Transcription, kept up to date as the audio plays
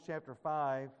chapter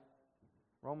 5.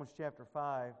 Romans chapter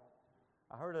 5.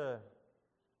 I heard a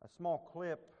small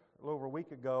clip a little over a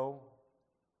week ago.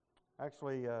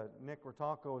 Actually, Nick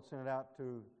Rotacco had sent it out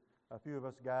to a few of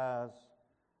us guys.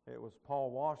 It was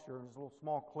Paul Washer. Just a little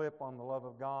small clip on the love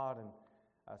of God. And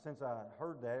since I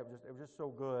heard that, it was just so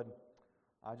good.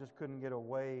 I just couldn't get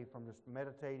away from just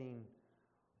meditating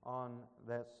on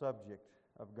that subject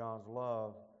of God's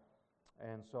love.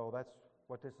 And so that's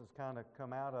what this has kind of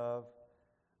come out of.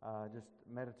 Just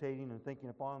meditating and thinking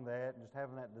upon that, and just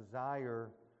having that desire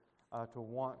to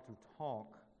want to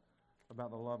talk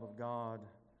about the love of God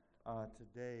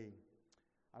today.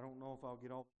 I don't know if I'll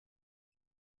get all.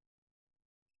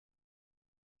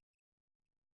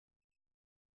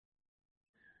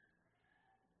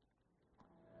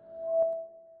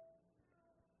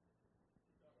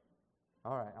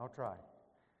 All right, I'll try.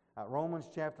 Romans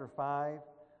chapter 5,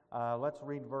 let's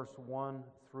read verse 1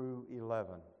 through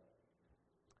 11.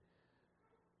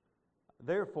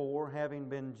 Therefore, having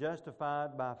been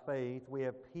justified by faith, we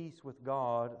have peace with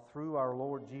God through our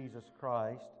Lord Jesus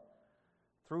Christ,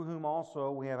 through whom also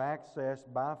we have access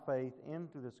by faith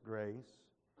into this grace,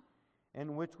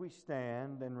 in which we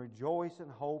stand and rejoice in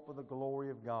hope of the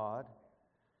glory of God.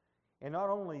 And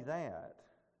not only that,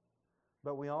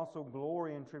 but we also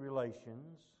glory in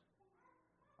tribulations,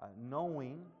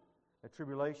 knowing that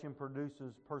tribulation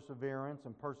produces perseverance,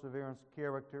 and perseverance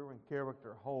character, and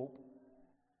character hope.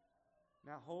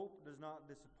 Now, hope does not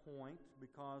disappoint,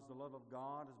 because the love of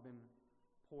God has been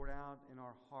poured out in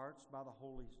our hearts by the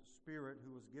Holy Spirit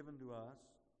who was given to us.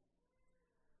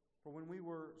 For when we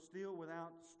were still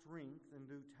without strength, in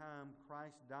due time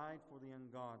Christ died for the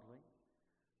ungodly.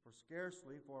 For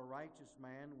scarcely for a righteous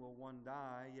man will one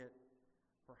die, yet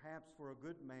perhaps for a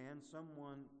good man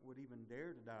someone would even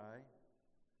dare to die.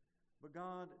 But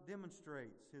God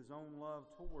demonstrates His own love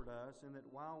toward us, in that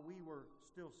while we were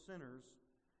still sinners,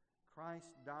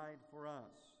 Christ died for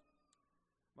us.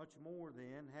 Much more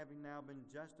then, having now been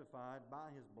justified by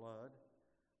His blood,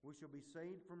 we shall be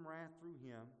saved from wrath through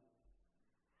Him.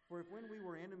 For if when we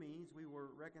were enemies we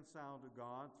were reconciled to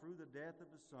God through the death of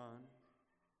His Son,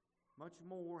 much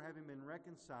more, having been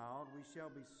reconciled, we shall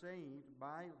be saved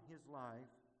by His life.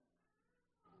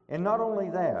 And not only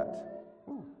that,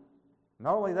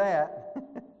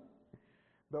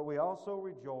 but we also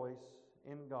rejoice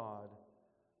in God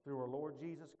through our Lord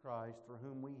Jesus Christ, for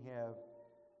whom we have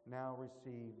now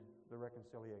received the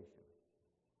reconciliation.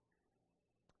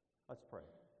 Let's pray.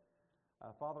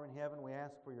 Father in heaven, we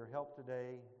ask for your help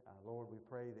today. Lord, we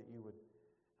pray that you would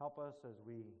help us as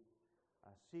we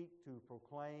seek to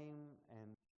proclaim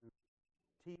and to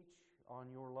teach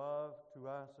on your love to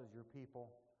us as your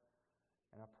people.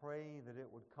 And I pray that it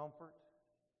would comfort,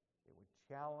 it would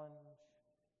challenge,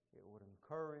 it would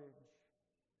encourage,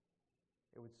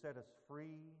 it would set us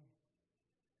free.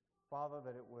 Father,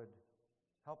 that it would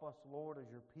help us, Lord, as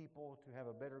your people, to have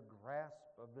a better grasp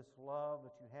of this love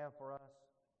that you have for us.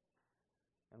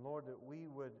 And Lord, that we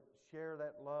would share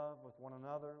that love with one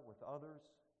another, with others.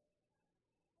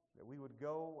 That we would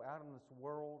go out in this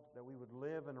world, that we would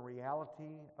live in a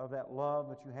reality of that love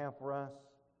that you have for us.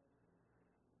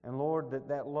 And Lord,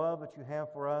 that love that you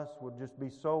have for us would just be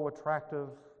so attractive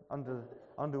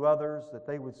unto others, that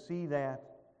they would see that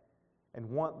and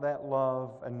want that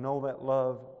love and know that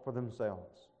love for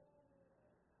themselves.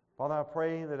 Father, I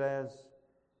pray that as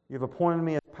you've appointed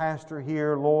me as pastor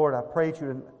here, Lord, I pray that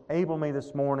you enable me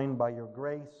this morning by your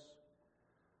grace,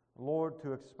 Lord,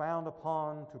 to expound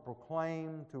upon, to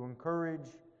proclaim, to encourage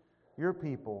your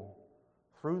people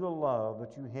through the love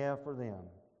that you have for them.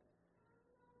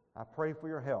 I pray for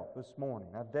your help this morning.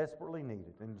 I desperately need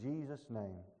it. In Jesus'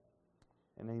 name,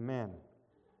 and amen.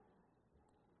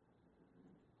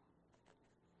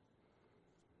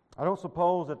 I don't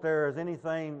suppose that there is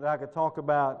anything that I could talk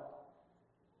about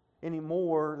any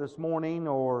more this morning,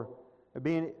 or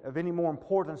be of any more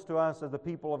importance to us as the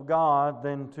people of God,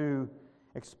 than to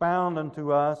expound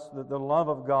unto us the love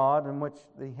of God in which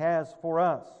He has for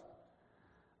us.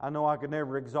 I know I could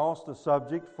never exhaust the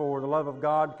subject, for the love of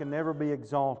God can never be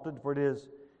exhausted, for it is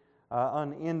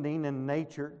unending in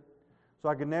nature. So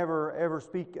I could never ever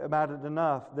speak about it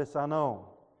enough, this I know.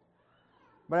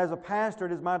 But as a pastor,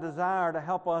 it is my desire to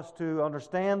help us to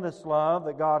understand this love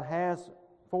that God has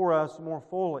for us more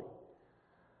fully.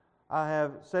 I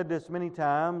have said this many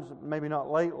times, maybe not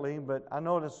lately, but I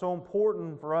know it is so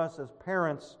important for us as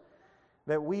parents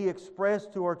that we express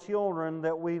to our children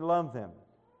that we love them.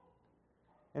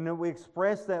 And that we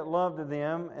express that love to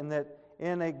them, and that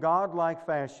in a God-like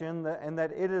fashion, and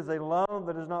that it is a love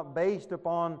that is not based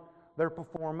upon their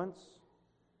performance.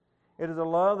 It is a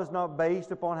love that's not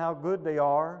based upon how good they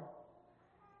are.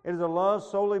 It is a love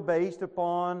solely based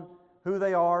upon who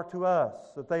they are to us,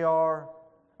 that they are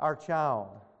our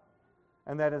child.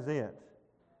 And that is it.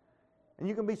 And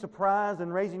you can be surprised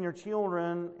in raising your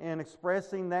children and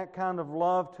expressing that kind of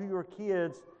love to your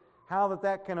kids, how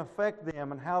that can affect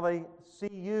them and how they see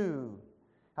you,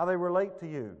 how they relate to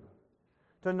you.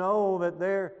 To know that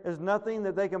there is nothing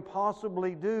that they can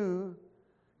possibly do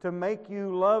to make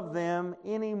you love them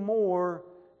any more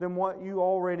than what you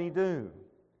already do.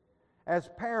 As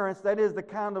parents, that is the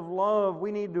kind of love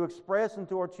we need to express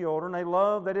into our children, a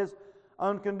love that is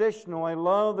unconditional, a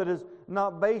love that is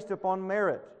not based upon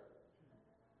merit.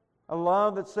 A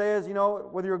love that says,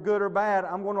 whether you're good or bad,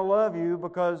 I'm going to love you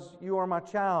because you are my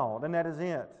child, and that is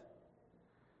it.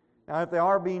 Now, if they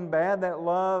are being bad, that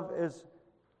love is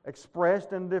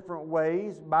expressed in different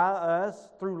ways by us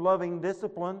through loving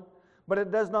discipline, but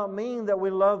it does not mean that we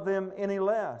love them any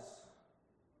less.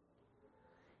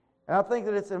 And I think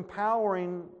that it's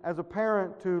empowering as a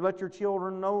parent to let your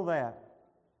children know that.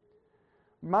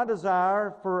 My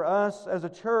desire for us as a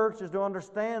church is to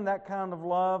understand that kind of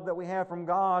love that we have from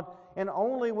God, and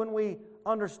only when we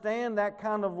understand that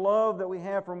kind of love that we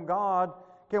have from God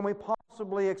can we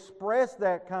possibly express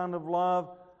that kind of love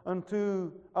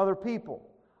unto other people.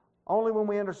 Only when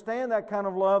we understand that kind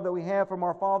of love that we have from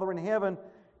our Father in heaven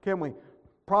can we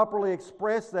properly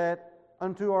express that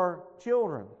unto our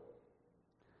children.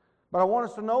 But I want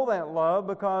us to know that love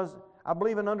because I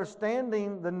believe in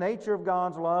understanding the nature of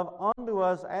God's love unto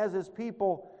us as His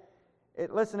people.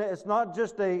 It's not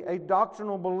just a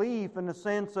doctrinal belief in the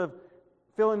sense of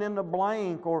filling in the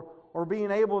blank or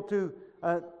being able to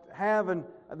have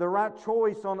the right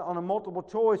choice on a multiple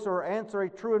choice or answer a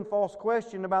true and false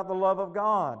question about the love of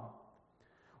God.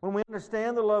 When we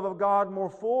understand the love of God more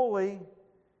fully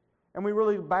and we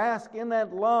really bask in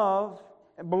that love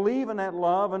and believe in that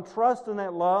love and trust in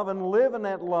that love and live in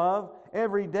that love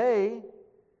every day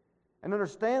and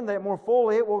understand that more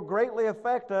fully, it will greatly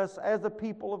affect us as the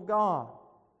people of God.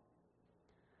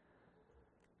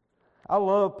 I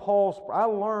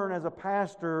learn as a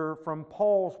pastor from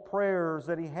Paul's prayers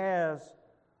that he has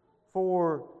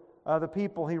for the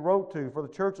people he wrote to, for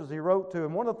the churches he wrote to.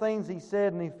 And one of the things he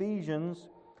said in Ephesians,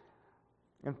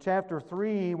 in chapter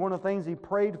 3, one of the things he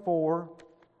prayed for,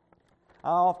 I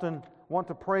often want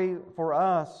to pray for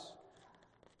us,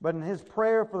 but in his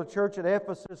prayer for the church at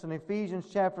Ephesus in Ephesians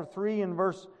chapter 3 and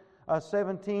verse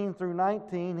 17 through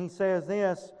 19, he says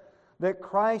this, that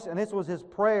Christ, and this was his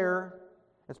prayer,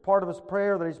 it's part of his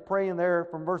prayer that he's praying there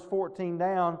from verse 14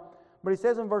 down, but he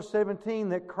says in verse 17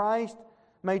 that Christ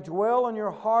may dwell in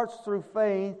your hearts through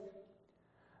faith,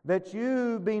 that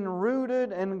you, being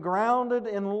rooted and grounded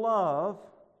in love,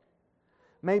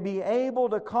 may be able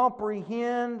to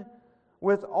comprehend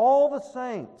with all the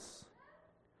saints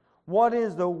what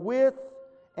is the width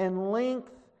and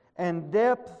length and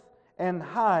depth and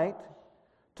height,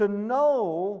 to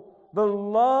know the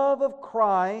love of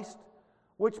Christ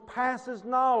which passes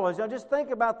knowledge. Now just think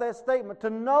about that statement,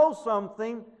 to know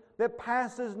something that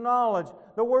passes knowledge.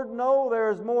 The word know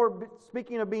there is more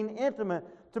speaking of being intimate,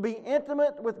 to be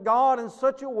intimate with God in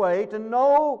such a way, to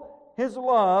know His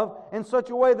love in such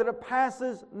a way that it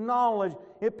passes knowledge.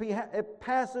 It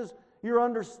passes your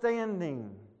understanding.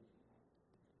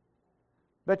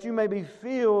 That you may be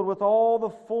filled with all the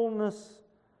fullness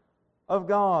of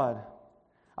God.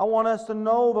 I want us to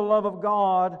know the love of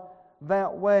God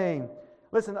that way.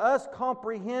 Listen, us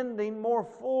comprehending more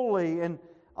fully and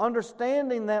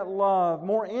understanding that love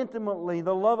more intimately,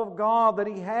 the love of God that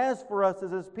He has for us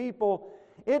as His people,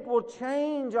 it will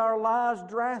change our lives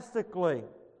drastically.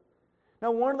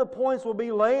 Now, one of the points will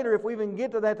be later, if we even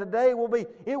get to that today, will be,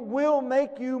 it will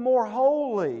make you more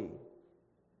holy.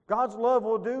 God's love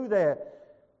will do that.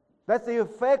 That's the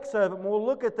effects of it, and we'll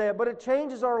look at that. But it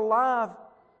changes our life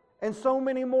in so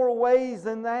many more ways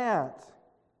than that.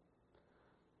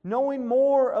 Knowing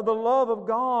more of the love of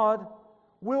God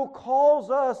will cause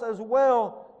us as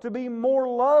well to be more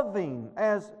loving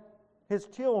as His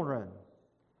children.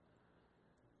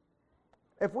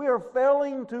 If we are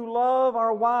failing to love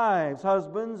our wives,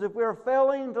 husbands, if we are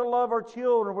failing to love our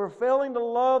children, if we're failing to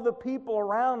love the people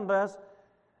around us,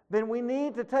 then we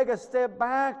need to take a step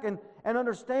back and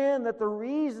understand that the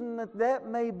reason that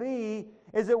may be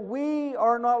is that we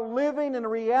are not living in the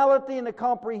reality and the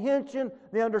comprehension,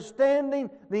 the understanding,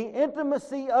 the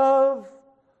intimacy of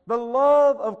the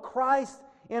love of Christ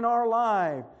in our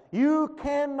life. You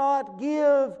cannot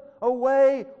give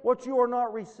away what you are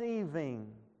not receiving.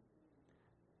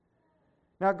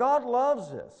 Now, God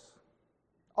loves us,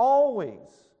 always.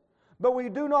 But we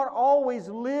do not always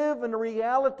live in the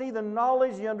reality, the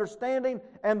knowledge, the understanding,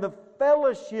 and the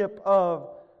fellowship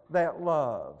of that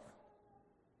love.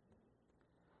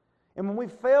 And when we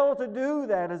fail to do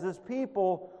that as His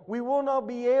people, we will not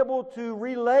be able to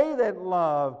relay that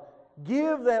love,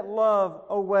 give that love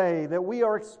away that we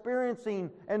are experiencing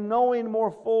and knowing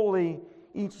more fully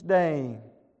each day.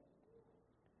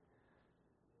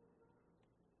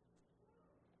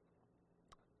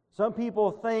 Some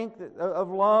people think of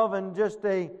love in just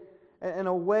in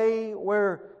a way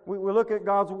where we look at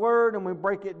God's Word and we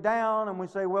break it down and we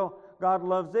say, well, God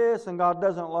loves this and God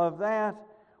doesn't love that.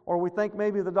 Or we think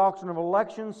maybe the doctrine of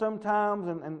election sometimes,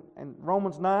 and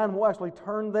Romans 9 will actually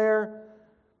turn there.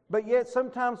 But yet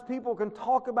sometimes people can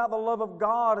talk about the love of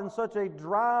God in such a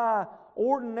dry,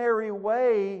 ordinary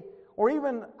way, or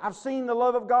even I've seen the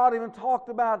love of God even talked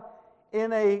about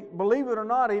in a, believe it or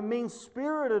not, a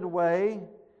mean-spirited way.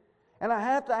 And I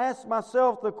have to ask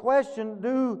myself the question,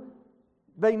 do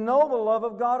they know the love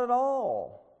of God at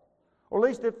all? Or at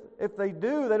least if they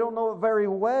do, they don't know it very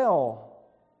well.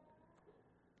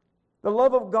 The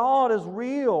love of God is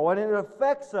real, and it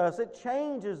affects us, it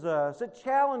changes us, it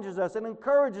challenges us, it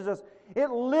encourages us,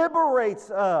 it liberates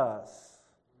us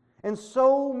in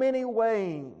so many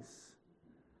ways.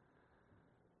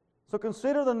 So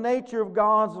consider the nature of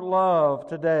God's love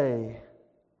today.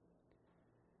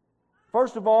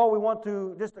 First of all, we want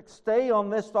to just stay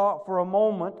on this thought for a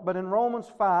moment, but in Romans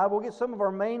 5, we'll get some of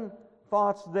our main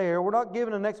thoughts there. We're not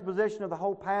giving an exposition of the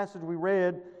whole passage we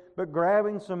read, but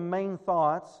grabbing some main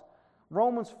thoughts.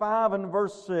 Romans 5 and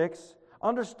verse 6,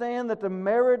 understand that the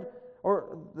merit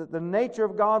or the nature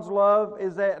of God's love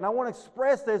is that, and I want to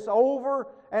express this over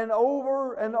and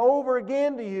over and over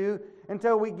again to you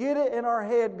until we get it in our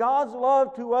head. God's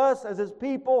love to us as His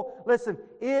people, listen,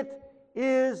 it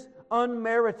is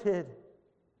unmerited.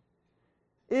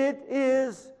 It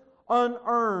is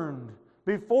unearned.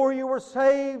 Before you were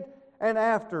saved and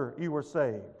after you were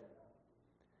saved.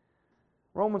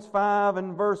 Romans 5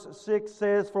 and verse 6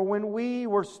 says, for when we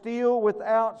were still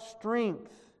without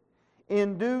strength,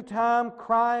 in due time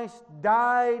Christ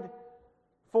died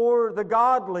for the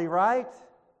godly, right?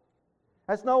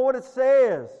 That's not what it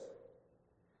says.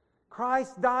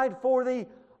 Christ died for the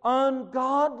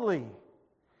ungodly.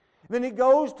 Then he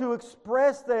goes to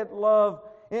express that love,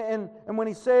 and when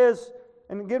he says,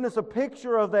 and giving us a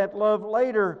picture of that love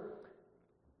later,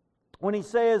 when he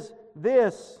says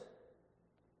this,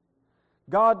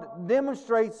 God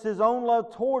demonstrates His own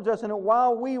love towards us, and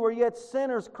while we were yet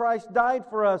sinners, Christ died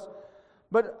for us.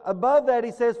 But above that,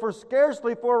 he says, for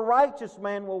scarcely for a righteous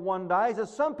man will one die. He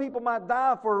says, some people might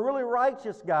die for a really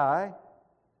righteous guy.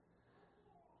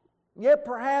 Yet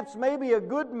perhaps maybe a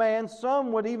good man,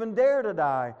 some would even dare to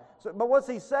die. But what's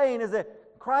he saying is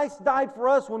that Christ died for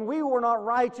us when we were not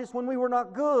righteous, when we were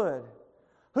not good.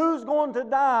 Who's going to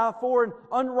die for an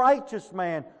unrighteous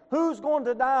man? Who's going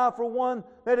to die for one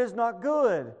that is not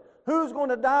good? Who's going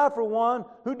to die for one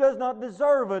who does not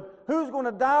deserve it? Who's going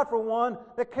to die for one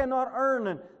that cannot earn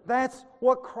it? That's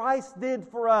what Christ did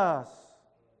for us.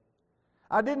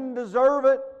 I didn't deserve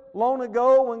it long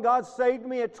ago when God saved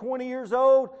me at 20 years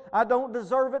old. I don't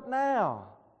deserve it now.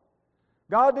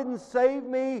 God didn't save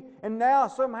me, and now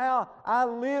somehow I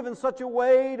live in such a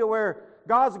way to where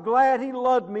God's glad He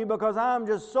loved me because I'm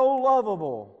just so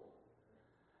lovable.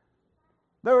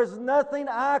 There is nothing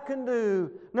I can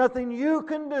do, nothing you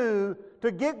can do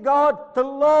to get God to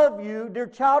love you, dear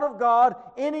child of God,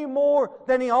 any more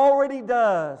than He already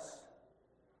does.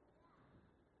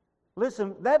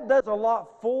 Listen, that does a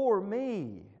lot for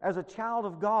me as a child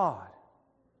of God.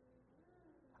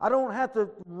 I don't have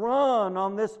to run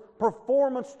on this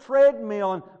performance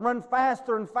treadmill and run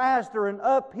faster and faster and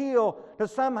uphill to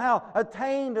somehow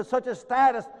attain to such a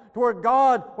status to where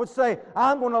God would say,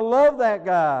 I'm going to love that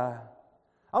guy.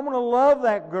 I'm going to love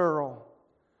that girl.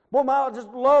 Boy, I just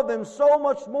love them so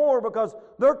much more because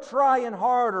they're trying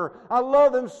harder. I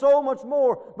love them so much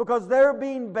more because they're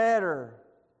being better.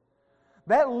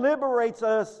 That liberates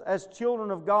us as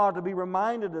children of God to be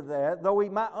reminded of that. Though we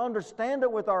might understand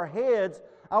it with our heads,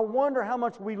 I wonder how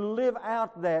much we live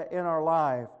out that in our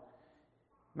life.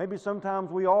 Maybe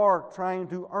sometimes we are trying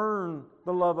to earn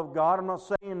the love of God. I'm not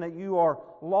saying that you are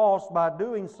lost by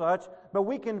doing such, but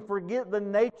we can forget the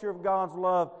nature of God's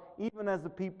love even as the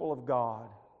people of God.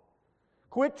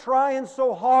 Quit trying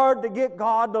so hard to get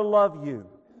God to love you.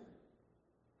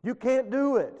 You can't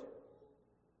do it.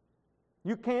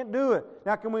 You can't do it.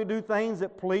 Now, can we do things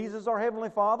that pleases our Heavenly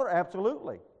Father?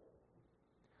 Absolutely.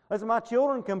 Listen, my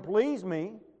children can please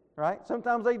me, right?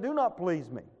 Sometimes they do not please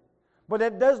me. But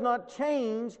that does not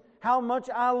change how much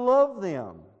I love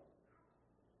them.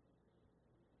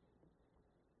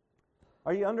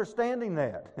 Are you understanding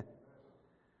that?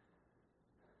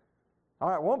 All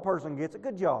right, one person gets it.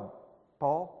 Good job,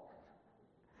 Paul.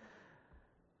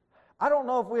 I don't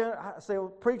know if I say, well,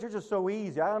 preachers are so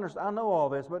easy. I understand, I know all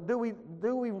this, but do we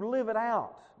live it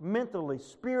out mentally,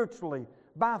 spiritually,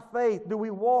 by faith? Do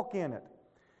we walk in it?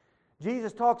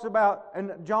 Jesus talks about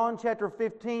in John chapter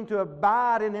 15 to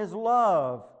abide in His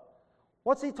love.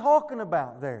 What's He talking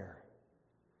about there?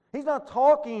 He's not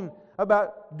talking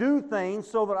about do things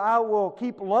so that I will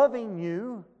keep loving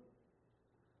you.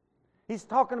 He's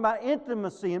talking about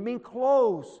intimacy and being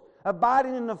close,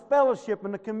 abiding in the fellowship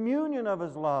and the communion of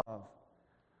His love.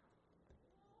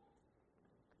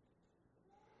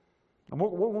 And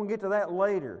we're going to get to that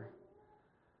later.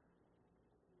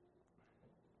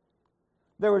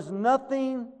 There is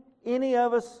nothing any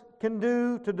of us can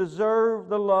do to deserve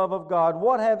the love of God.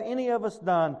 What have any of us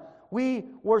done? We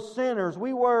were sinners.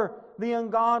 We were the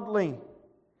ungodly.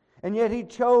 And yet He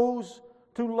chose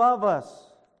to love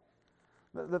us.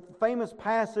 The famous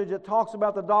passage that talks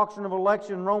about the doctrine of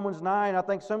election in Romans 9, I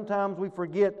think sometimes we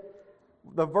forget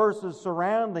the verses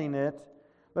surrounding it.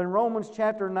 But in Romans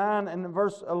chapter 9 and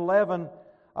verse 11,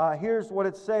 here's what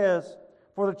it says.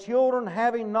 For the children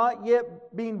having not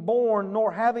yet been born,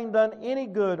 nor having done any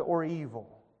good or evil,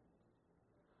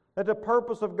 that the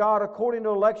purpose of God according to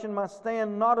election might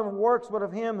stand not of works but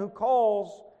of Him who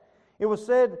calls. It was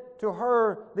said to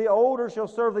her, the older shall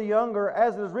serve the younger,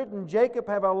 as it is written, Jacob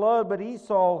have I loved, but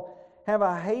Esau have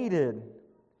I hated.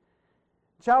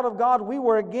 Child of God, we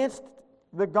were against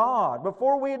the God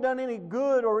before we had done any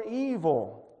good or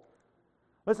evil.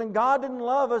 Listen, God didn't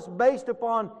love us based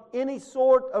upon any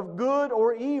sort of good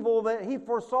or evil that He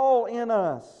foresaw in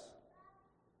us.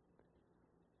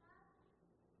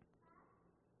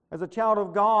 As a child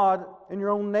of God, in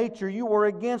your own nature, you were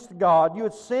against God. You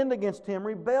had sinned against Him,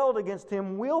 rebelled against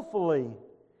Him willfully.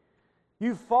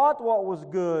 You fought what was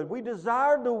good. We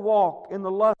desired to walk in the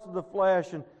lust of the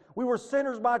flesh, and we were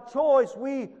sinners by choice.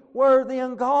 We were the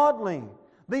ungodly,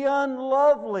 the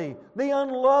unlovely, the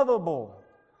unlovable.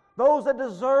 Those that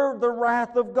deserved the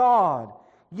wrath of God.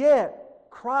 Yet,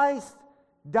 Christ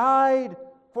died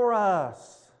for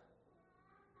us.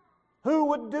 Who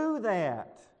would do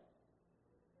that?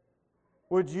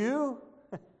 Would you?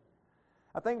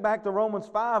 I think back to Romans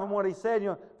 5 and what he said,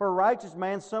 for a righteous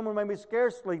man, someone may be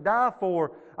scarcely die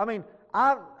for. I mean,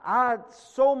 I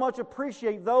so much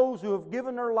appreciate those who have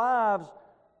given their lives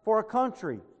for a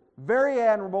country. Very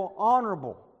admirable,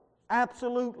 honorable.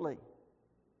 Absolutely.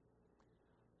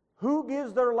 Who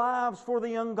gives their lives for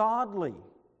the ungodly?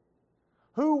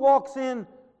 Who walks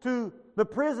into the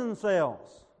prison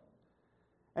cells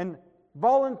and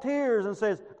volunteers and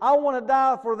says, I want to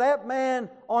die for that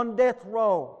man on death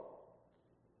row.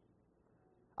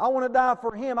 I want to die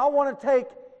for him. I want to take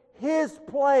his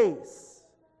place.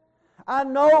 I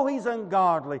know he's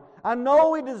ungodly. I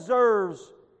know he deserves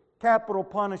capital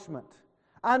punishment.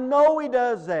 I know he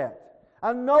does that.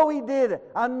 I know he did it.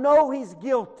 I know he's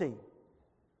guilty.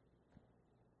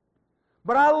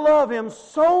 But I love him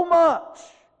so much,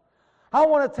 I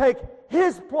want to take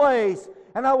his place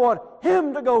and I want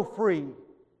him to go free.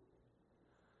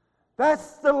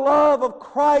 That's the love of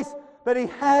Christ that He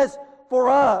has for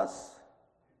us.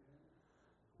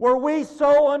 Were we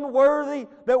so unworthy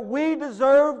that we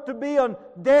deserved to be on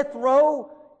death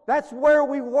row? That's where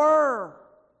we were.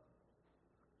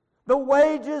 The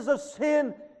wages of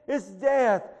sin is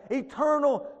death,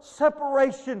 eternal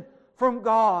separation from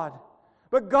God.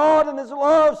 But God in His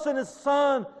love sent His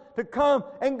Son to come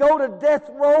and go to death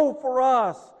row for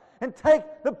us and take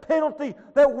the penalty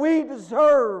that we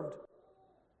deserved.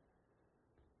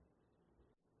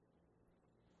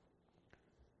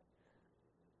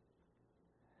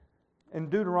 In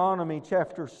Deuteronomy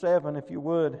chapter 7, if you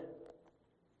would,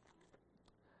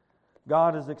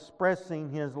 God is expressing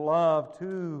His love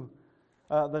to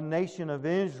the nation of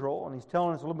Israel, and He's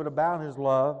telling us a little bit about His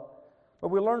love. But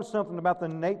we learn something about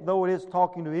though it is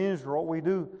talking to Israel, we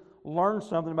do learn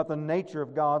something about the nature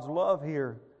of God's love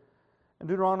here. In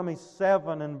Deuteronomy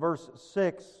 7 and verse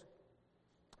 6,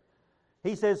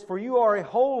 He says, for you are a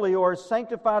holy or a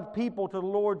sanctified people to the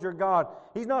Lord your God.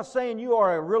 He's not saying you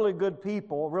are a really good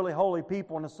people, a really holy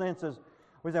people in the sense as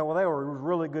we say, well, they were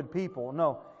really good people.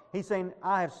 No, He's saying,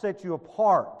 I have set you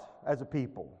apart as a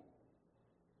people.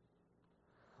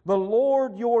 The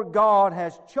Lord your God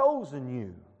has chosen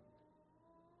you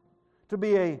to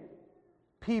be a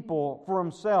people for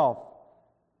Himself,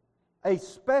 a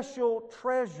special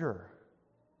treasure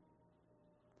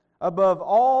above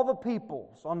all the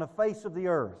peoples on the face of the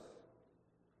earth.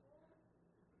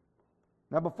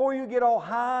 Now, before you get all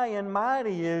high and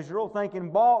mighty, Israel, thinking,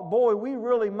 boy, we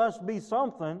really must be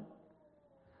something,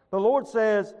 the Lord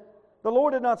says, the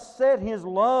Lord did not set His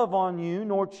love on you,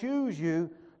 nor choose you,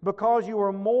 because you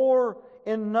are more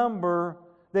in number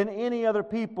than any other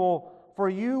people, for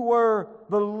you were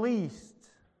the least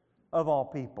of all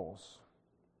peoples.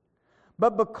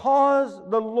 But because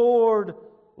the Lord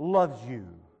loves you.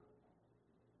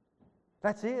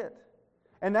 That's it.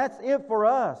 And that's it for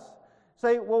us.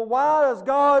 Say, well, why has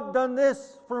God done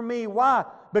this for me? Why?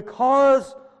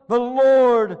 Because the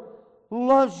Lord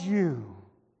loves you.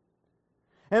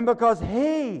 And because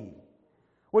He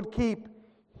would keep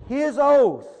His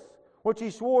oath, which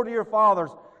He swore to your fathers.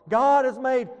 God has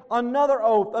made another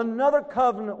oath, another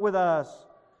covenant with us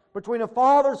between the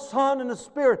Father, Son, and the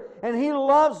Spirit. And He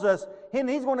loves us. And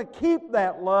He's going to keep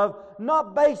that love,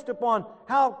 not based upon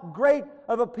how great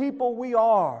of a people we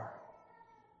are.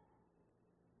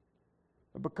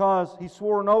 But because He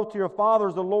swore an oath to your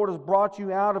fathers, the Lord has brought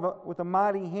you out of it with a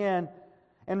mighty hand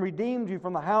and redeemed you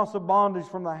from the house of bondage,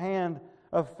 from the hand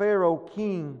of Pharaoh,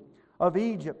 king of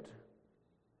Egypt.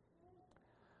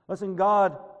 Listen,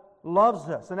 God loves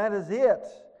us, and that is it.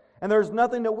 And there's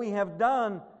nothing that we have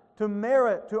done to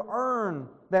merit, to earn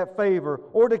that favor,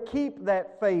 or to keep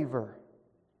that favor.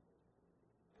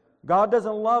 God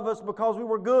doesn't love us because we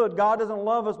were good. God doesn't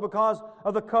love us because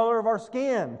of the color of our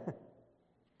skin.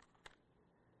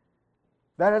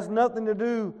 That has nothing to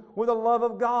do with the love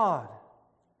of God.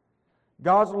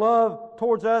 God's love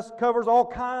towards us covers all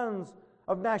kinds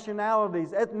of nationalities,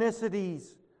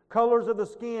 ethnicities, colors of the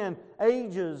skin,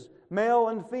 ages, male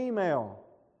and female.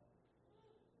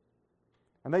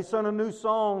 And they sung a new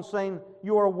song saying,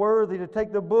 you are worthy to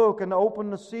take the book and to open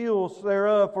the seals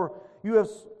thereof, for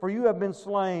you have been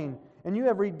slain, and you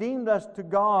have redeemed us to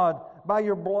God by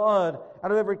your blood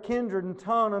out of every kindred and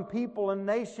tongue and people and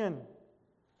nation.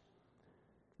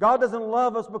 God doesn't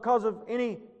love us because of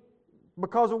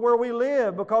where we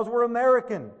live, because we're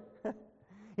American.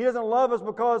 He doesn't love us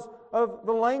because of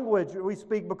the language we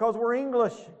speak, because we're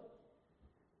English.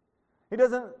 He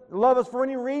doesn't love us for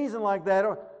any reason like that,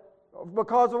 or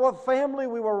because of what family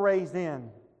we were raised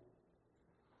in.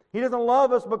 He doesn't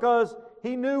love us because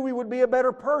He knew we would be a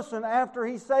better person after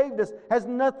He saved us. It has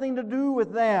nothing to do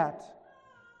with that.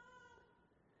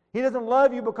 He doesn't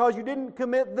love you because you didn't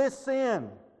commit this sin,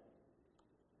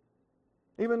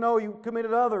 even though you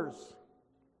committed others.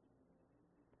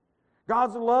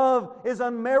 God's love is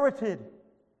unmerited.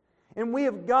 And we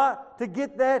have got to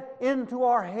get that into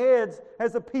our heads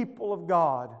as a people of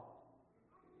God.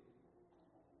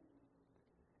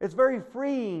 It's very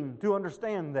freeing to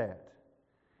understand that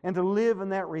and to live in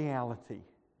that reality.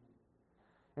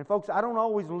 And folks, I don't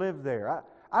always live there.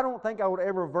 I don't think I would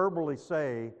ever verbally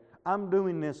say, I'm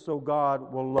doing this so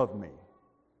God will love me.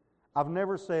 I've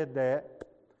never said that.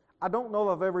 I don't know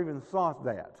if I've ever even thought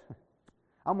that.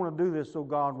 I'm going to do this so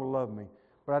God will love me.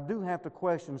 But I do have to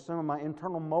question some of my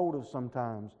internal motives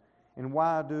sometimes and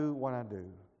why I do what I do.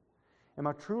 Am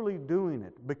I truly doing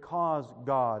it because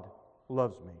God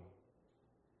loves me?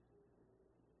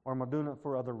 Or am I doing it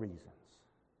for other reasons?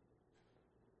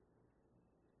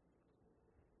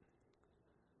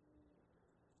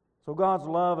 So God's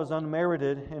love is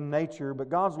unmerited in nature, but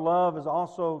God's love is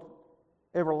also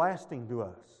everlasting to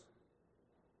us.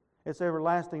 It's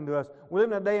everlasting to us. We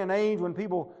live in a day and age when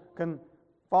people can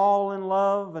fall in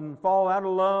love and fall out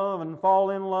of love and fall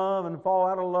in love and fall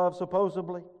out of love,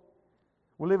 supposedly.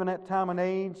 We live in that time and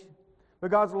age.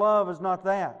 But God's love is not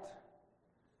that.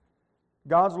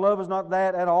 God's love is not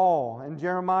that at all. In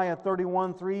Jeremiah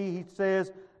 31:3, He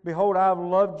says, behold, I have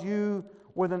loved you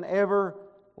with an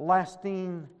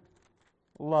everlasting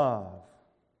love.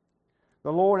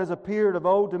 The Lord has appeared of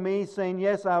old to me, saying,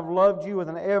 yes, I have loved you with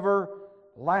an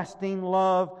everlasting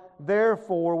love.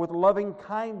 Therefore, with loving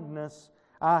kindness,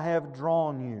 I have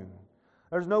drawn you.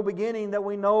 There's no beginning that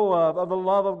we know of the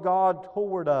love of God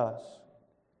toward us.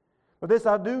 But this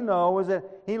I do know, is that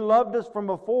He loved us from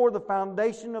before the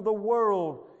foundation of the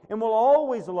world and will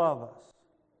always love us.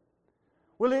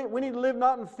 We need to live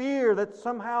not in fear that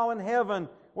somehow in heaven,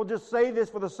 we'll just say this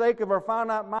for the sake of our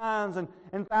finite minds,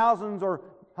 and thousands or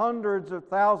hundreds of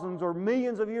thousands or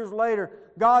millions of years later,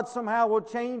 God somehow will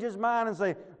change His mind and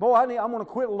say, boy, I'm going to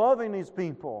quit loving these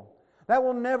people. That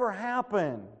will never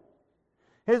happen.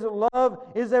 His love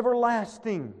is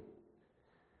everlasting.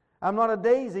 I'm not a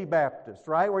daisy Baptist,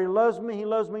 right? Where He loves me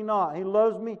not. He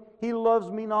loves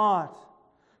me not.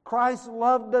 Christ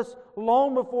loved us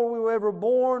long before we were ever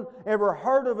born, ever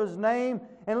heard of His name.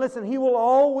 And listen, He will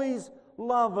always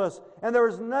love us. And there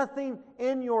is nothing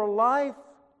in your life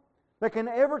that can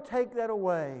ever take that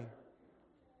away.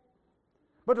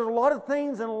 But there's a lot of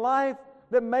things in life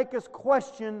that make us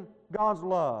question God's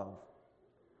love.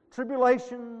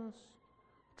 Tribulations,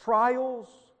 trials,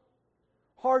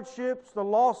 hardships, the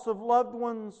loss of loved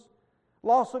ones,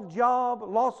 loss of job,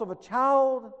 loss of a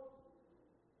child.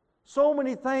 So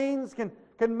many things can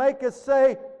make us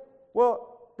say,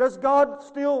 well, does God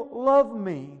still love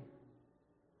me?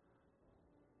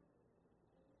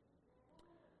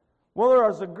 Well, there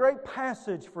is a great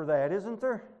passage for that, isn't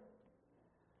there?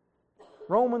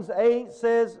 Romans 8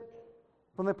 says,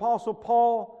 from the Apostle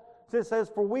Paul, it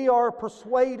says, for we are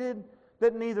persuaded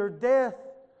that neither death,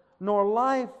 nor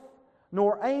life,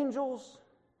 nor angels,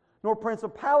 nor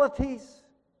principalities,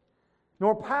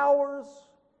 nor powers,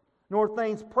 nor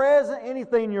things present,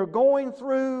 anything you're going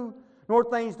through, nor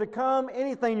things to come,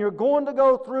 anything you're going to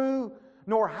go through,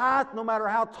 nor height, no matter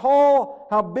how tall,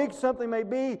 how big something may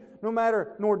be,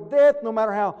 nor depth, no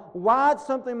matter how wide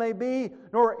something may be,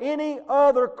 nor any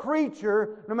other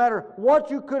creature, no matter what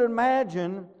you could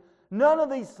imagine, none of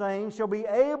these things shall be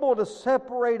able to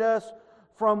separate us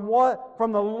from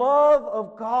the love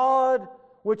of God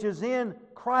which is in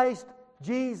Christ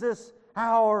Jesus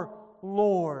our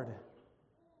Lord.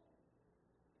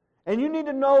 And you need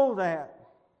to know that.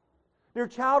 Dear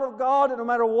child of God, that no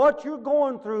matter what you're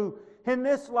going through in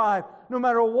this life, no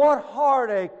matter what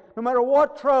heartache, no matter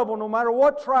what trouble, no matter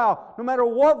what trial, no matter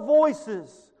what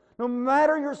voices, no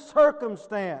matter your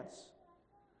circumstance,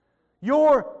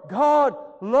 your God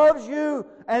loves you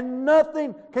and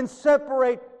nothing can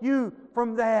separate you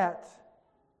from that.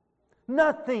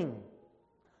 Nothing.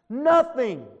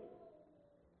 Nothing.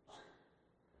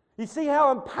 You see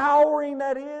how empowering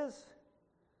that is?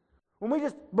 When we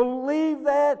just believe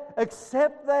that,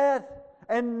 accept that,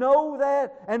 and know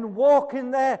that, and walk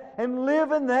in that, and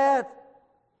live in that,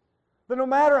 that no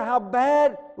matter how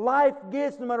bad life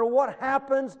gets, no matter what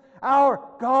happens, our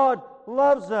God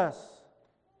loves us.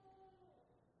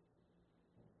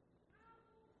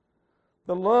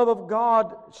 The love of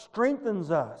God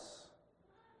strengthens us.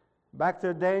 Back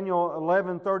to Daniel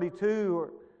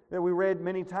 11:32 that we read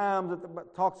many times,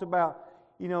 that talks about,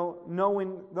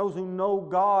 knowing those who know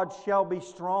God shall be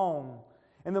strong.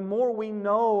 And the more we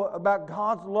know about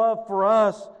God's love for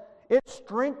us, it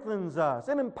strengthens us,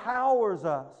 it empowers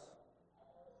us.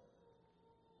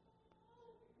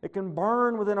 It can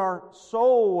burn within our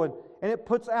soul, and it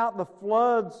puts out the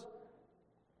floods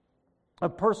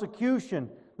of persecution.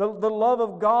 The love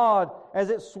of God, as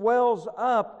it swells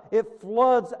up, it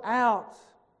floods out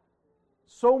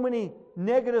so many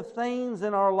negative things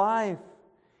in our life.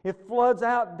 It floods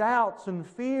out doubts and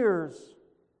fears.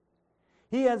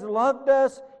 He has loved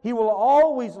us. He will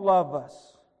always love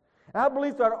us. And I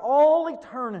believe throughout all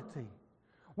eternity,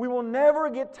 we will never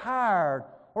get tired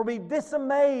or be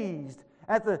disamazed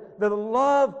at the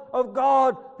love of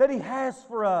God that He has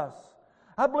for us.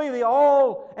 I believe the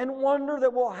awe and wonder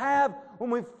that we'll have when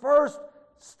we first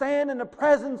stand in the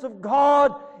presence of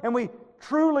God and we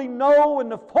truly know in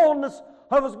the fullness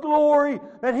of His glory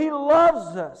that He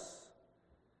loves us.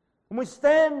 When we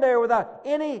stand there without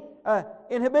any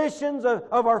inhibitions of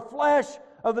our flesh,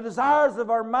 of the desires of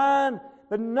our mind,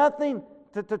 but nothing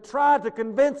to try to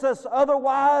convince us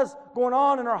otherwise going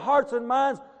on in our hearts and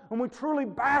minds, when we truly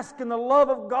bask in the love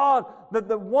of God,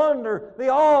 the wonder, the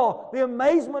awe, the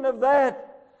amazement of that,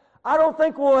 I don't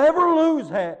think we'll ever lose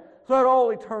that throughout all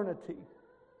eternity.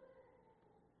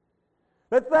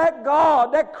 That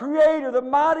God, that Creator, the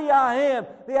mighty I Am,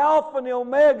 the Alpha and the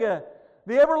Omega,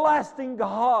 the everlasting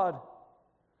God,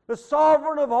 the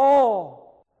sovereign of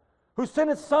all, who sent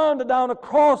His Son to die on a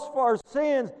cross for our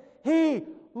sins, He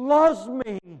loves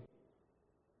me.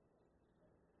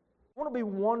 Won't it be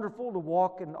wonderful to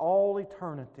walk in all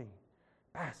eternity,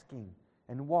 basking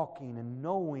and walking and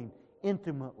knowing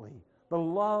intimately the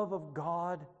love of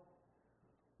God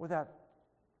without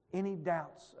any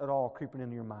doubts at all creeping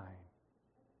into your mind?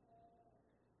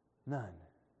 None.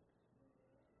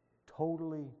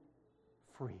 Totally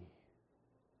free.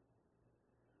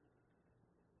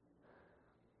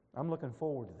 I'm looking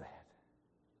forward to that.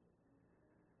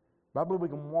 But I believe we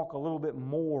can walk a little bit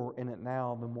more in it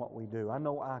now than what we do. I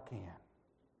know I can.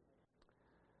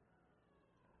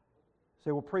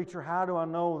 Say, well, preacher, how do I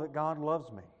know that God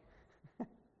loves me?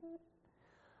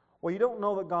 Well, you don't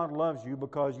know that God loves you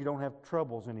because you don't have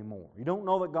troubles anymore. You don't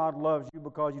know that God loves you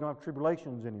because you don't have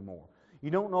tribulations anymore. You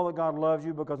don't know that God loves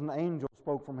you because an angel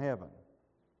spoke from heaven.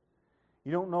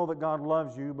 You don't know that God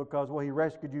loves you because, well, He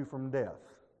rescued you from death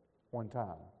one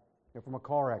time, from a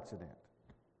car accident.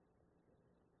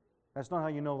 That's not how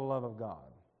you know the love of God.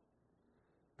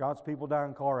 God's people die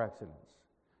in car accidents.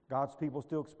 God's people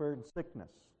still experience sickness.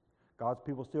 God's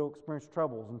people still experience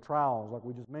troubles and trials, like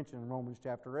we just mentioned in Romans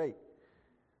chapter 8.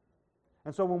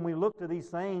 And so when we look to these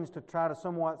things to try to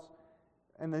somewhat,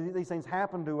 and these things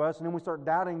happen to us, and then we start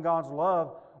doubting God's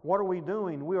love, what are we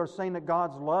doing? We are saying that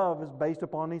God's love is based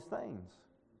upon these things.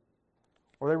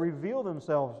 Or they reveal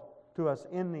themselves to us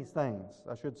in these things,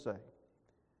 I should say.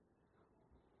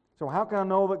 So how can I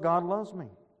know that God loves me?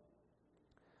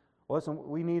 Well, listen,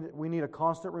 we need a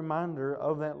constant reminder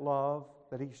of that love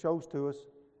that He shows to us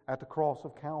at the cross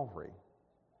of Calvary.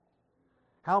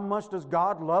 How much does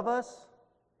God love us?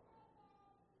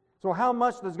 So how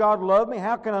much does God love me?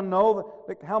 How can I know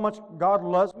how much God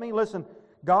loves me? Listen,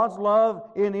 God's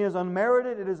love is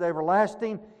unmerited, it is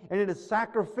everlasting, and it is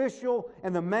sacrificial,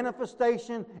 and the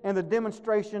manifestation and the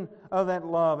demonstration of that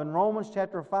love. In Romans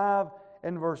chapter 5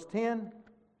 and verse 10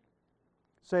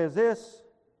 says this,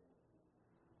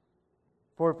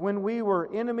 "For if when we were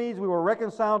enemies we were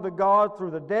reconciled to God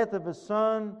through the death of His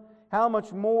Son, how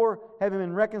much more, having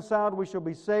been reconciled, we shall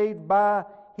be saved by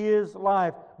His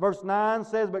life." Verse 9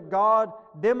 says, "But God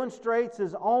demonstrates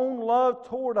His own love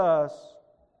toward us,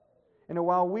 and that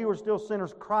while we were still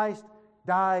sinners, Christ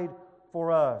died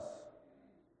for us."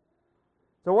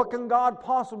 So what can God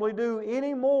possibly do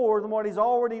any more than what He's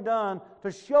already done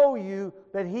to show you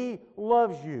that He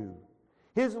loves you?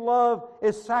 His love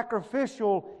is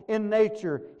sacrificial in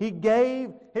nature. He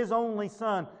gave His only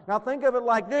Son. Now think of it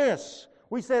like this.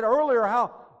 We said earlier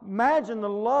imagine the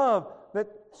love that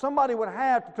somebody would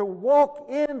have to walk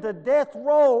into death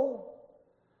row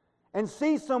and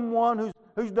see someone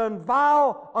who's done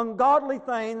vile, ungodly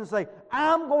things and say,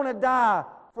 "I'm going to die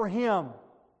for him."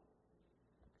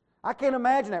 I can't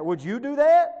imagine that. Would you do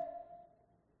that?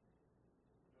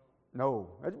 No.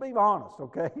 Let's be honest,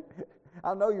 okay?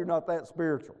 I know you're not that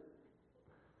spiritual.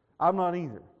 I'm not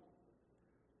either.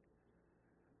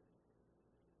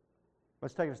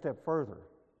 Let's take it a step further,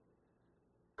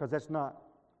 because that's not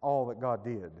all that God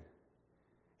did.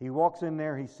 He walks in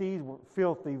there, He sees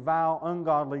filthy, vile,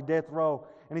 ungodly death row,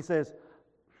 and He says,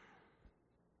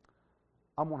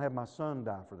 "I'm going to have my Son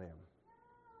die for them."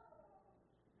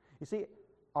 You see,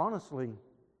 honestly,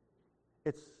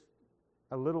 it's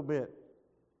a little bit,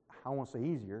 I won't say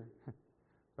easier,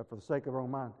 but for the sake of our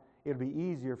own mind, it would be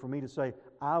easier for me to say,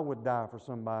 I would die for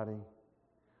somebody,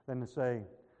 than to say,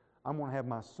 I'm going to have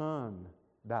my Son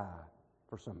die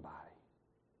for somebody.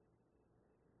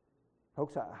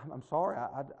 Folks, I'm sorry,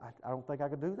 I don't think I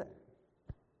could do that.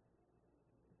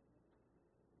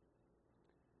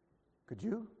 Could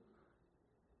you?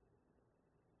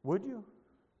 Would you?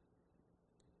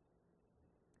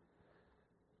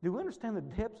 Do we understand the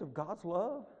depths of God's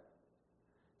love?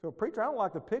 So, preacher, I don't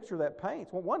like the picture that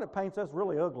paints. Well, one, it paints us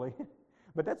really ugly,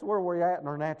 but that's where we're at in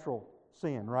our natural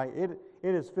sin, right? It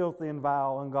is filthy and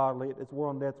vile, ungodly. We're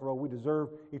on death row. We deserve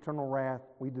eternal wrath.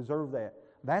 We deserve that.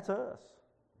 That's us.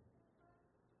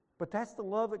 But that's the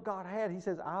love that God had. He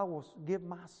says, I will give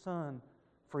my Son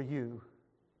for you.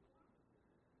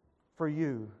 For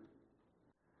you.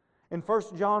 In 1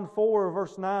 John 4,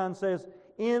 verse 9 says,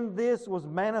 "In this was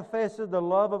manifested the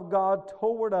love of God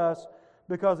toward us,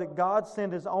 because that God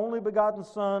sent His only begotten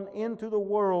Son into the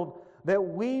world, that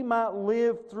we might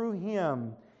live through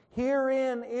Him.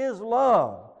 Herein is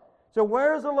love." So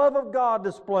where is the love of God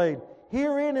displayed?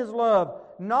 Herein is love.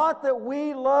 Not that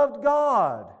we loved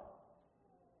God,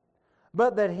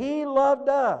 but that He loved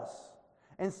us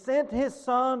and sent His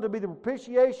Son to be the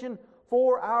propitiation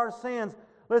for our sins.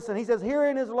 Listen, He says,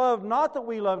 herein is love, not that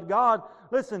we loved God.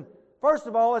 Listen, first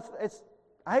of all, it's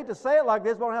I hate to say it like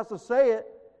this, but I don't have to say it.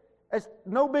 It's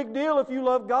no big deal if you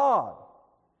love God.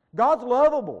 God's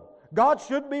lovable. God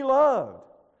should be loved.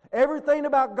 Everything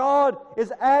about God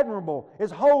is admirable,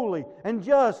 is holy, and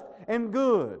just, and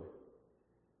good.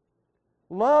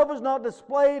 Love is not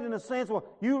displayed in a sense, well,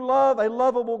 you love a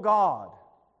lovable God.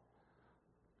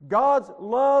 God's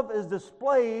love is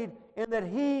displayed in that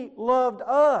He loved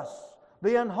us,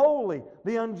 the unholy,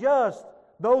 the unjust,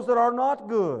 those that are not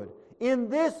good. In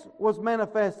this was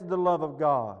manifested the love of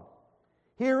God.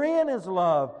 Herein is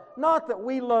love, not that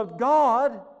we loved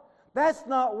God. That's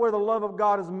not where the love of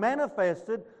God is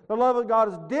manifested. The love of God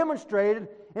is demonstrated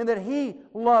in that He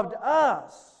loved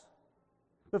us.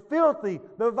 The filthy,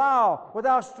 the vile,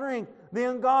 without strength, the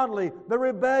ungodly, the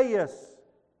rebellious,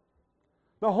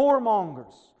 the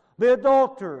whoremongers, the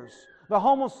adulterers, the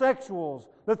homosexuals,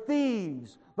 the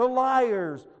thieves, the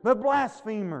liars, the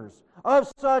blasphemers. Of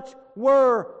such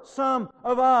were some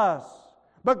of us.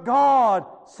 But God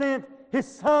sent His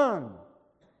Son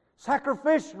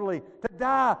sacrificially to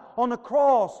die on the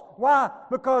cross. Why?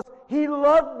 Because He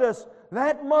loved us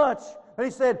that much that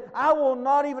He said, I will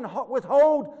not even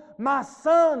withhold my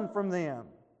Son from them.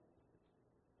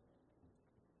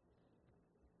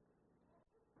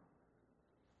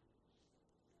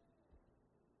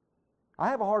 I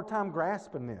have a hard time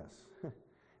grasping this.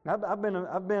 I've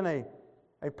been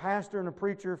a pastor and a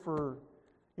preacher for,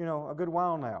 a good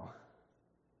while now.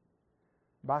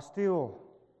 But I still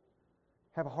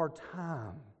have a hard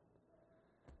time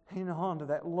hanging on to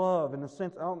that love in the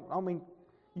sense, I mean,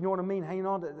 you know what I mean? Hanging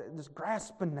on to, just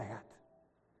grasping that.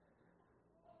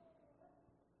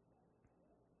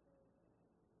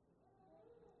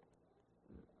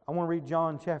 I want to read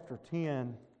John chapter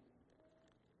 10.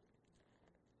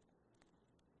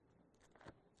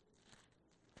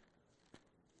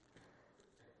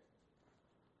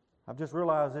 I've just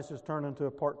realized this has turned into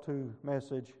a part 2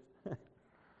 message.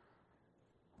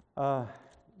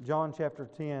 John chapter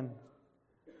 10.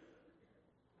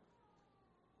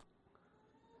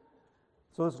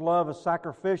 So this love is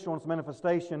sacrificial in its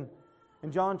manifestation.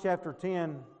 In John chapter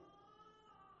 10,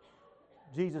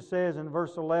 Jesus says in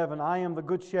verse 11, I am the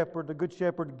good shepherd. The good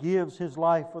shepherd gives his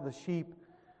life for the sheep.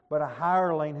 But a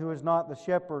hireling who is not the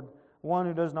shepherd, one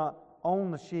who does not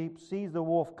own the sheep, sees the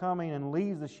wolf coming and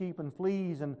leaves the sheep and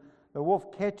flees. And the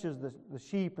wolf catches the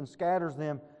sheep and scatters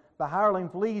them. The hireling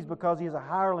flees because he is a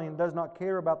hireling and does not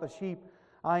care about the sheep.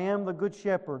 I am the good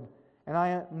shepherd, and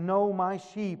I know my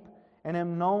sheep, and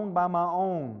am known by my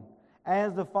own.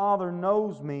 As the Father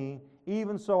knows me,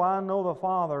 even so I know the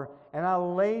Father, and I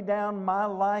lay down my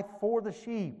life for the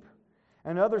sheep.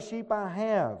 And other sheep I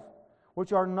have,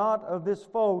 which are not of this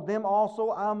fold, them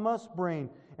also I must bring,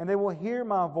 and they will hear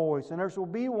my voice, and there shall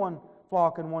be one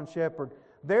flock and one shepherd.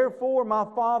 Therefore my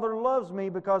Father loves me,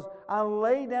 because I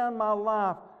lay down my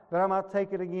life that I might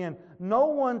take it again. No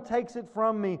one takes it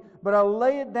from me, but I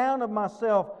lay it down of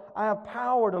myself. I have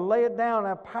power to lay it down. I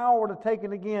have power to take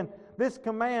it again. This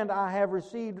command I have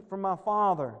received from my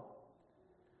Father.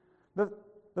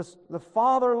 The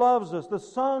Father loves us. The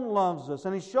Son loves us.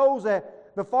 And He shows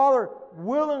that the Father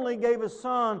willingly gave His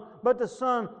Son, but the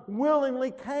Son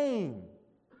willingly came.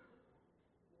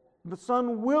 The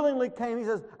Son willingly came. He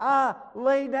says, I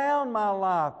lay down my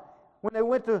life. When they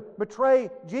went to betray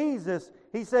Jesus,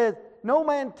 He said, no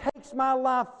man takes my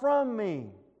life from me.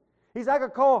 He said, I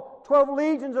could call 12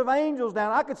 legions of angels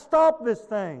down. I could stop this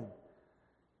thing.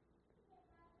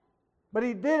 But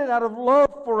He did it out of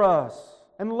love for us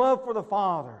and love for the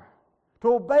Father,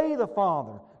 to obey the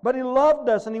Father. But He loved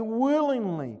us, and He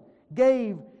willingly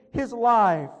gave His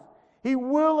life. He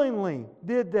willingly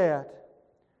did that.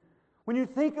 When you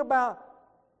think about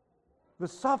the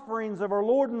sufferings of our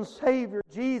Lord and Savior,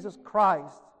 Jesus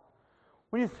Christ,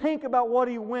 when you think about what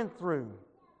He went through,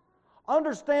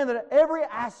 understand that every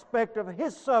aspect of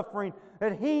His suffering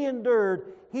that He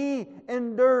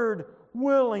endured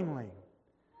willingly.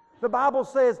 The Bible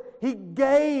says He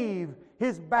gave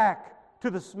His back to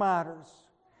the smiters.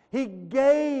 He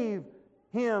gave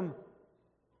Him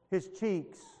His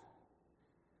cheeks.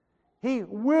 He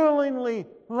willingly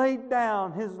laid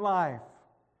down His life.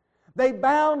 They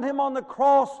bound Him on the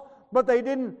cross, but they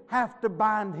didn't have to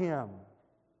bind Him.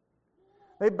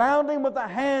 They bound Him with the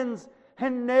hands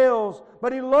and nails,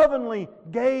 but He lovingly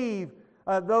gave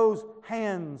those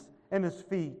hands and His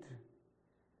feet.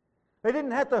 They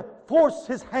didn't have to force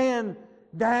His hand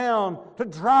down to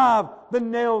drive the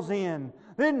nails in.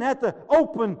 They didn't have to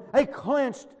open a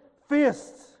clenched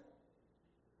fist.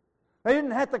 They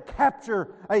didn't have to capture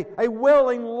a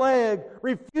welling leg,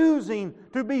 refusing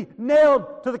to be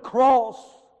nailed to the cross.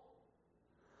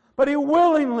 But He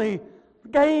willingly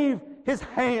gave His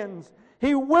hands.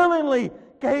 He willingly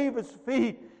gave His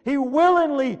feet. He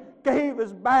willingly gave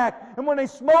His back. And when they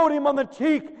smote Him on the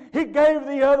cheek, He gave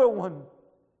the other one.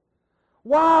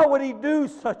 Why would He do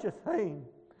such a thing?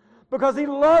 Because He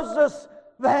loves us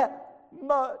that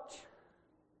much.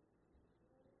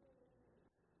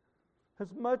 As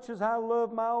much as I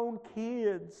love my own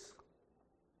kids,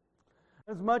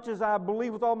 as much as I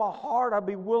believe with all my heart I'd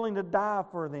be willing to die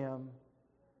for them,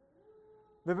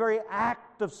 the very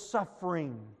act of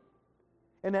suffering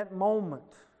in that moment,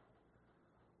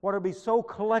 what I'd be so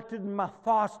collected in my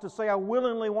thoughts to say I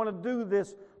willingly want to do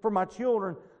this for my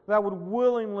children, that I would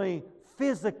willingly,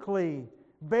 physically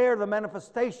bear the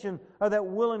manifestation of that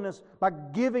willingness by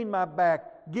giving my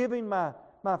back, giving my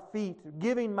feet,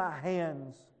 giving my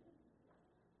hands.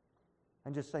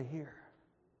 And just say, here.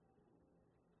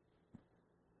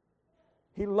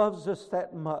 He loves us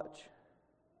that much.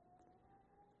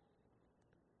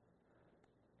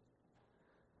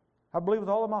 I believe with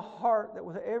all of my heart that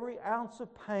with every ounce of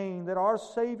pain that our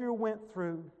Savior went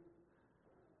through,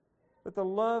 that the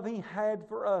love He had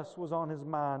for us was on His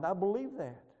mind. I believe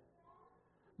that.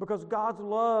 Because God's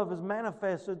love is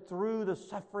manifested through the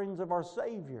sufferings of our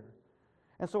Savior.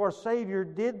 And so our Savior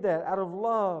did that out of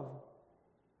love.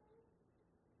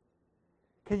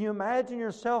 Can you imagine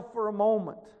yourself for a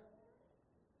moment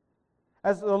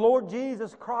as the Lord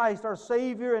Jesus Christ, our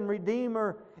Savior and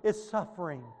Redeemer, is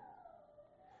suffering?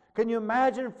 Can you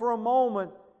imagine for a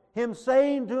moment Him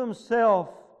saying to Himself,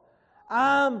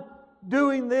 I'm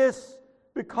doing this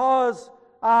because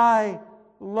I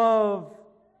love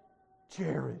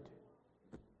Jared.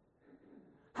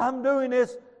 I'm doing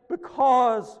this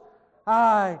because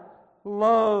I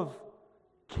love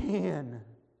Ken.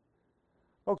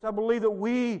 Folks, I believe that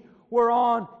we were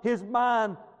on His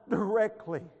mind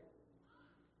directly.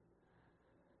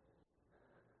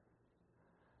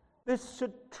 This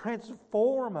should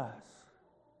transform us.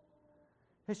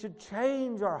 It should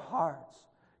change our hearts,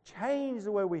 change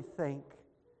the way we think.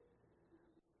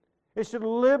 It should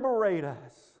liberate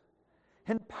us,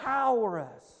 empower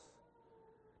us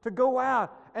to go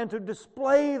out and to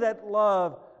display that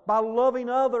love by loving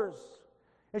others.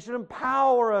 It should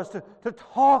empower us to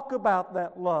talk about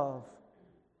that love.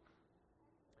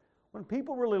 When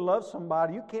people really love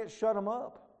somebody, you can't shut them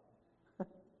up.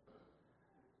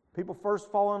 People first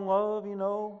fall in love,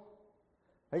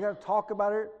 they got to talk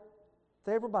about it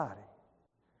to everybody.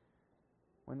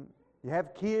 When you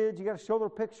have kids, you got to show their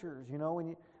pictures. When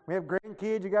you have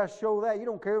grandkids, you got to show that. You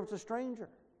don't care if it's a stranger.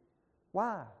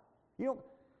 Why?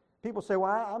 People say,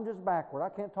 "Well, I'm just backward. I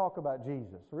can't talk about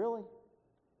Jesus." Really?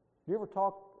 Do you ever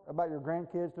talk about your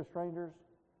grandkids to strangers?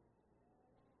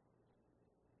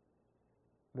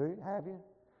 Do you? Have you?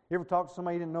 You ever talk to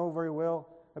somebody you didn't know very well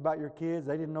about your kids?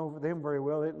 They didn't know them very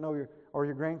well. They didn't know your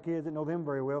grandkids didn't know them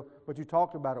very well, but you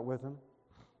talked about it with them.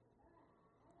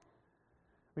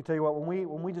 Let me tell you what,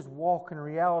 when we just walk in the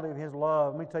reality of His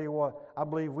love, let me tell you what, I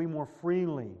believe we more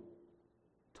freely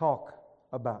talk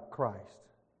about Christ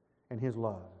and His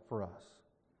love for us.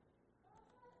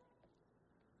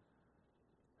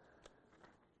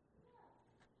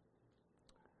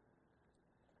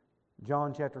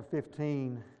 John chapter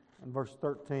 15 and verse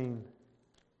 13.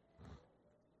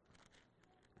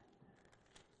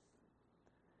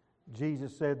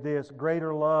 Jesus said this,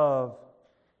 "Greater love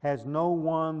has no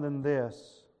one than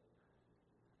this,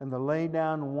 and to lay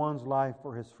down one's life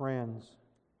for his friends."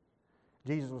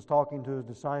 Jesus was talking to His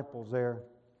disciples there.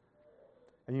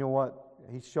 And you know what?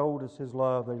 He showed us His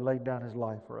love. He laid down His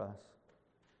life for us.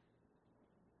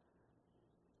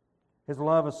 His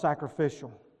love is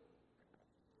sacrificial.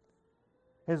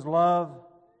 His love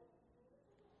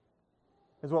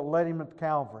is what led Him to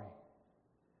Calvary.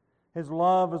 His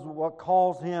love is what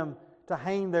caused Him to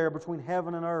hang there between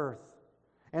heaven and earth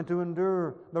and to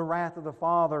endure the wrath of the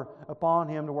Father upon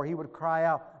Him to where He would cry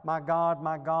out, my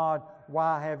God,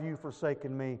 why have you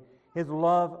forsaken me?" His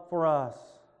love for us.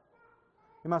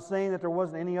 Am I saying that there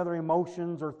wasn't any other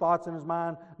emotions or thoughts in His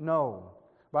mind? No.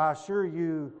 But I assure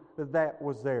you that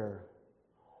was there.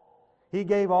 He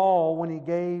gave all when He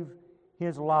gave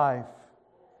His life.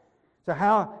 So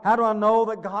how do I know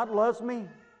that God loves me?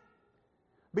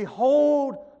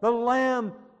 Behold the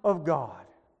Lamb of God.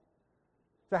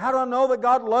 So how do I know that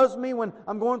God loves me when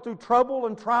I'm going through trouble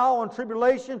and trial and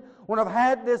tribulation, when I've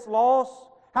had this loss?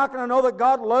 How can I know that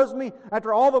God loves me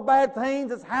after all the bad things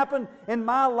that's happened in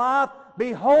my life?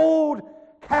 Behold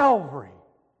Calvary.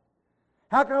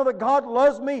 How can I know that God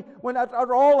loves me when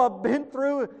after all I've been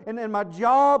through in my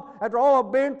job, after all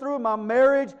I've been through in my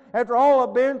marriage, after all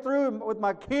I've been through with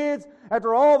my kids,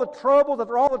 after all the troubles,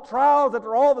 after all the trials,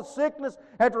 after all the sickness,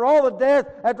 after all the death,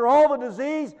 after all the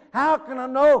disease? How can I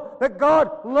know that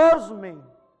God loves me?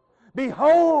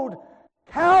 Behold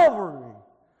Calvary,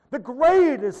 the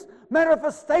greatest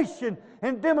manifestation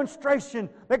and demonstration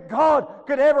that God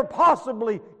could ever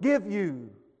possibly give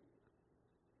you.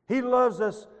 He loves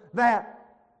us that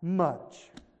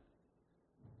much.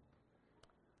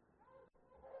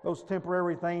 Those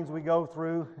temporary things we go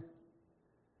through,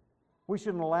 we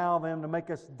shouldn't allow them to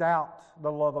make us doubt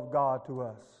the love of God to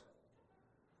us,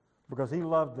 because He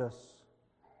loved us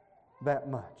that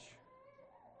much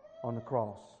on the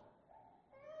cross.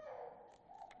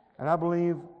 And I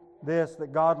believe this,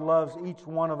 that God loves each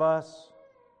one of us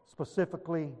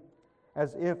specifically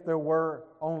as if there were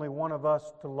only one of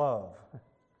us to love.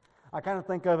 I kind of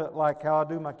think of it like how I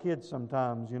do my kids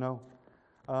sometimes, The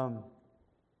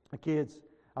kids,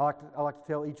 I like to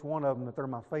tell each one of them that they're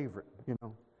my favorite,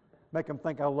 Make them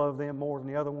think I love them more than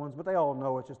the other ones, but they all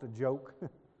know it's just a joke.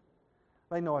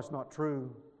 They know it's not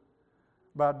true.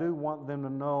 But I do want them to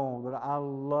know that I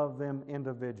love them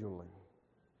individually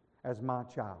as my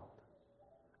child,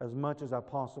 as much as I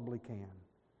possibly can.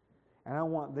 And I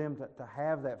want them to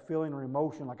have that feeling or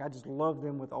emotion like I just love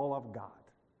them with all I've got.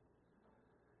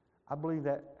 I believe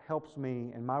that helps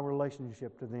me in my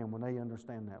relationship to them when they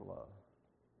understand that love.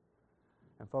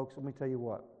 And folks, let me tell you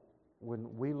what.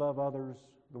 When we love others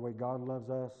the way God loves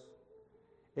us,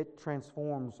 it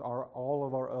transforms all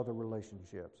of our other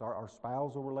relationships, our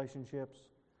spousal relationships.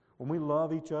 When we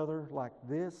love each other like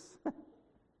this,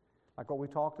 like what we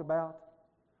talked about,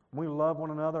 we love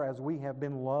one another as we have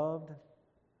been loved,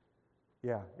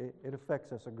 yeah, it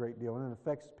affects us a great deal, and it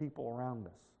affects people around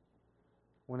us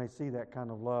when they see that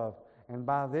kind of love. And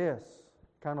by this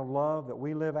kind of love that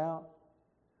we live out,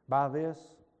 by this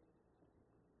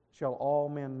shall all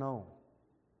men know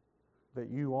that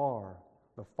you are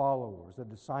the followers, the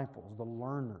disciples, the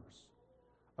learners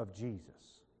of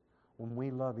Jesus. When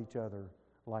we love each other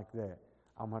like that.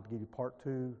 I'm going to have to give you part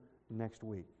 2 next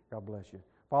week. God bless you.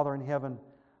 Father in heaven,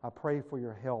 I pray for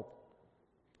your help,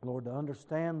 Lord, to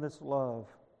understand this love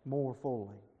more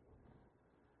fully.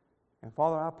 And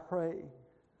Father, I pray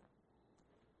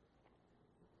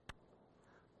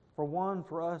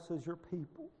for us as your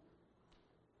people,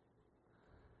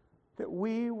 that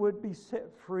we would be set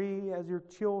free as your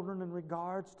children in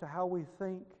regards to how we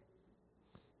think,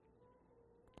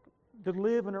 to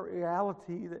live in a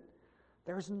reality that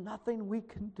there's nothing we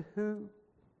can do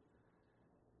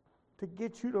to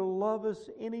get you to love us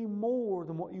any more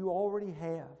than what you already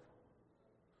have.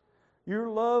 Your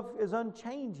love is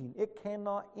unchanging. It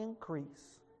cannot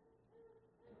increase.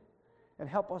 And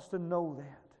help us to know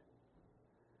that.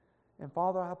 And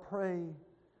Father, I pray,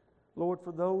 Lord,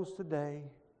 for those today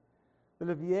that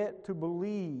have yet to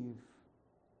believe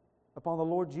upon the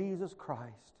Lord Jesus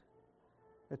Christ,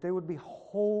 that they would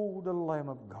behold the Lamb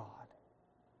of God,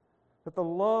 that the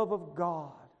love of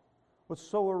God would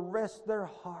so arrest their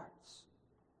hearts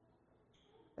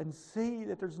and see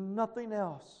that there's nothing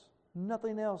else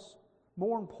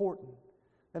more important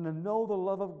than to know the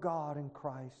love of God in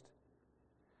Christ,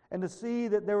 and to see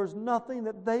that there is nothing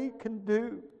that they can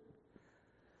do.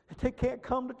 They can't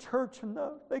come to church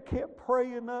enough. They can't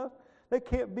pray enough. They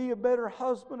can't be a better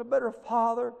husband, a better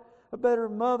father, a better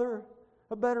mother,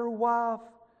 a better wife,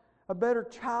 a better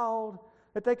child,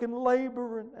 that they can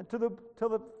labor till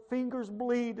the fingers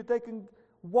bleed, that they can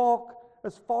walk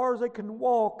as far as they can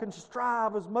walk and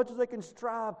strive as much as they can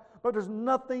strive, but there's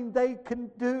nothing they can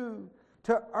do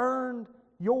to earn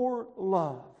your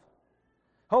love.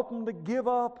 Help them to give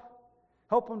up.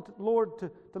 Help them, Lord,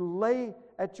 to lay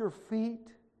at your feet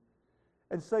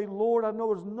and say, Lord, I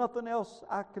know there's nothing else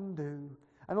I can do.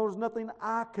 I know there's nothing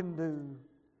I can do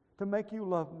to make you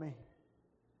love me.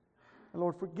 And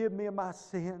Lord, forgive me of my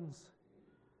sins.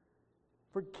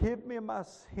 Forgive me of my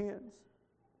sins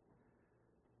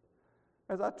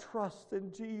as I trust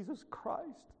in Jesus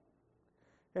Christ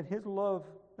and His love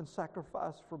and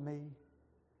sacrifice for me.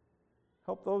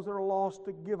 Help those that are lost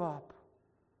to give up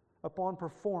upon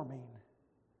performing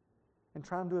and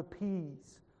trying to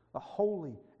appease a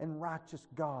holy and righteous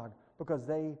God, because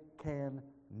they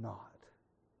cannot.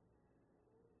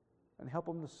 And help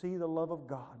them to see the love of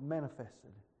God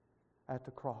manifested at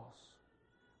the cross.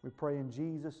 We pray in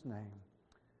Jesus' name,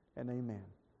 and amen.